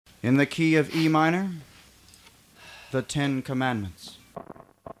In the key of E minor, the 10 Commandments.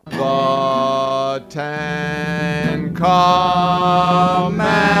 The 10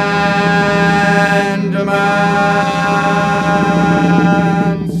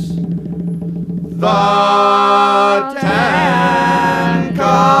 Commandments. The 10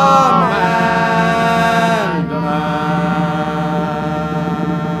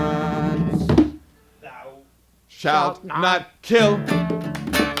 Commandments. Thou shalt not kill.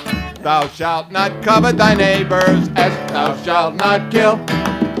 Thou shalt not covet thy neighbor's as thou shalt not kill.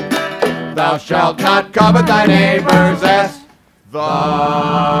 Thou shalt not covet thy neighbor's as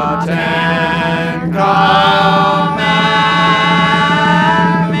the 10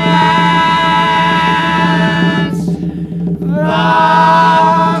 Commandments.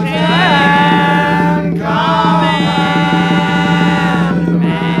 The 10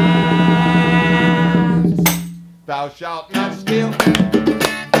 Commandments. Thou shalt not steal.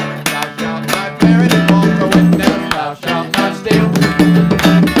 Thou shalt not bear any false witness. Thou shalt not steal.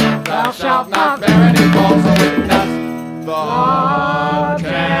 Thou shalt not bear any false witness. The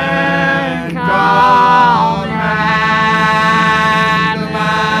 10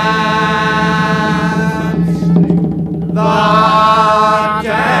 Commandments. The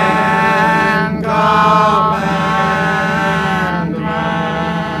 10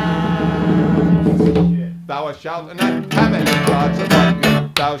 Commandments. Thou shalt not have any gods above me.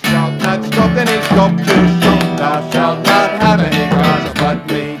 Thou shalt not sculpt any sculptures. Thou shalt not have any gods but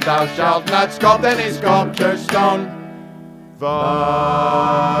me. Thou shalt not sculpt any sculpture stone.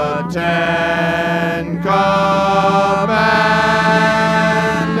 The 10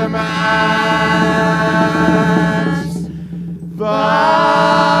 Commandments. The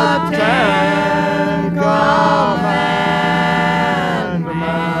 10 Commandments.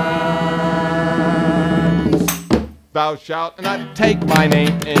 Thou shalt not take my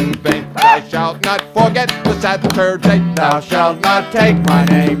name in vain. Thou shalt not forget the Saturday. Thou shalt not take my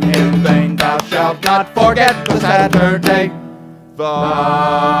name in vain. Thou shalt not forget the Saturday.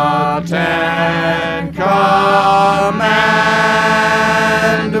 The 10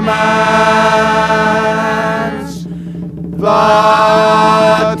 Commandments.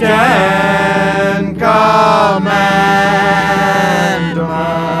 The 10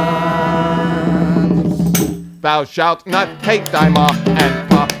 Commandments. Thou shalt not hate thy ma and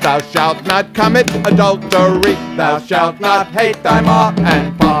pa. Thou shalt not commit adultery. Thou shalt not hate thy ma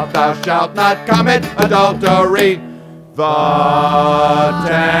and pa. Thou shalt not commit adultery. The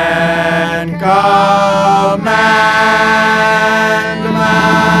 10 Commandments.